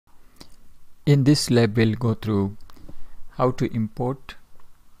In this lab, we'll go through how to import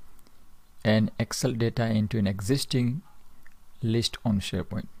an Excel data into an existing list on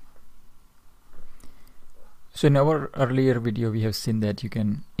SharePoint. So in our earlier video, we have seen that you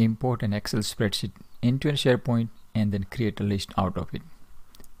can import an Excel spreadsheet into a SharePoint and then create a list out of it.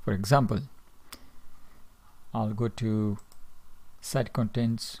 For example, I'll go to Site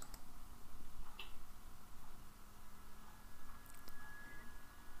Contents,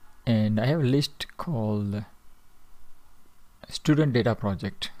 and I have a list called Student Data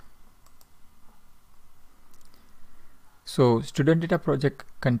Project. So Student Data Project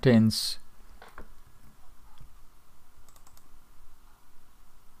contains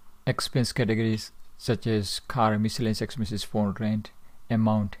expense categories such as car, miscellaneous expenses, phone rent,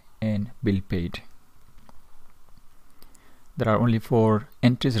 amount, and bill paid. There are only 4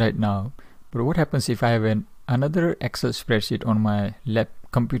 entries right now, but what happens if I have another Excel spreadsheet on my lab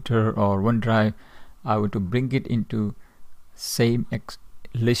computer or OneDrive? I want to bring it into same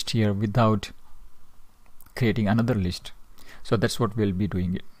list here without creating another list. So that's what we'll be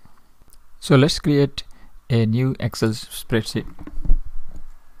doing it. So let's create a new Excel spreadsheet.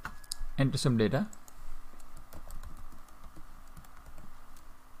 Enter some data.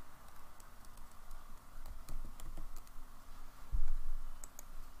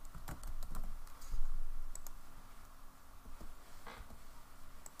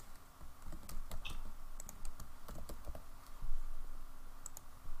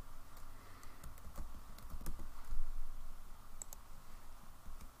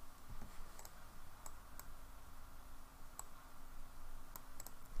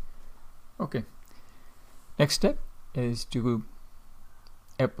 Okay, next step is to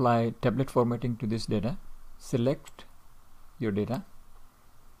apply tablet formatting to this data. Select your data,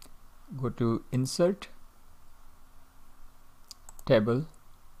 go to Insert, Table.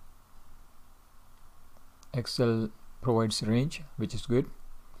 Excel provides range, which is good,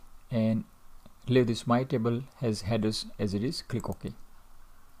 and leave this My Table has headers as it is. Click OK.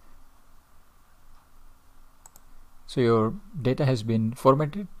 So your data has been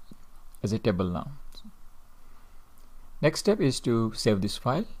formatted as a table now. Next step is to save this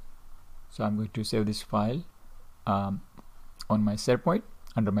file. So I'm going to save this file on my SharePoint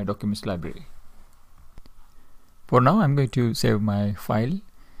under my Documents library. For now, I'm going to save my file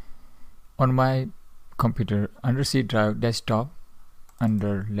on my computer under C drive, desktop,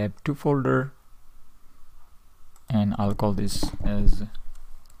 under Lab 2 folder, and I'll call this as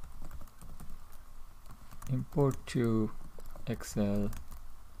import to Excel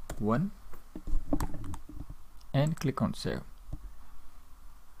 1 and click on save.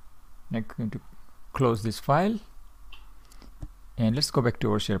 Next, I'm going to close this file and let's go back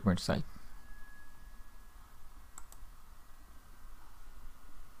to our SharePoint site.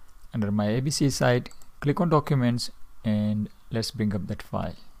 Under my ABC site, click on Documents and let's bring up that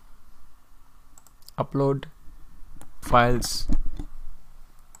file. Upload Files,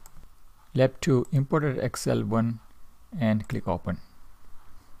 Lab 2 imported Excel 1 and click Open.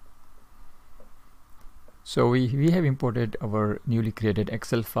 So we have imported our newly created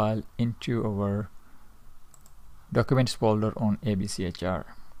Excel file into our Documents folder on ABCHR.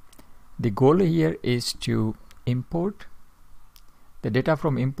 The goal here is to import the data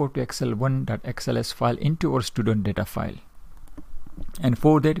from import to Excel1.xls file into our student data file. And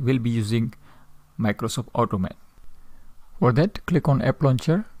for that, we'll be using Microsoft Automate. For that, click on App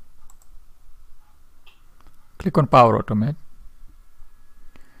Launcher, click on Power Automate,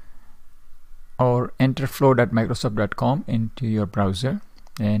 or enter flow.microsoft.com into your browser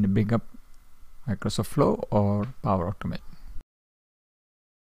and bring up Microsoft Flow or Power Automate.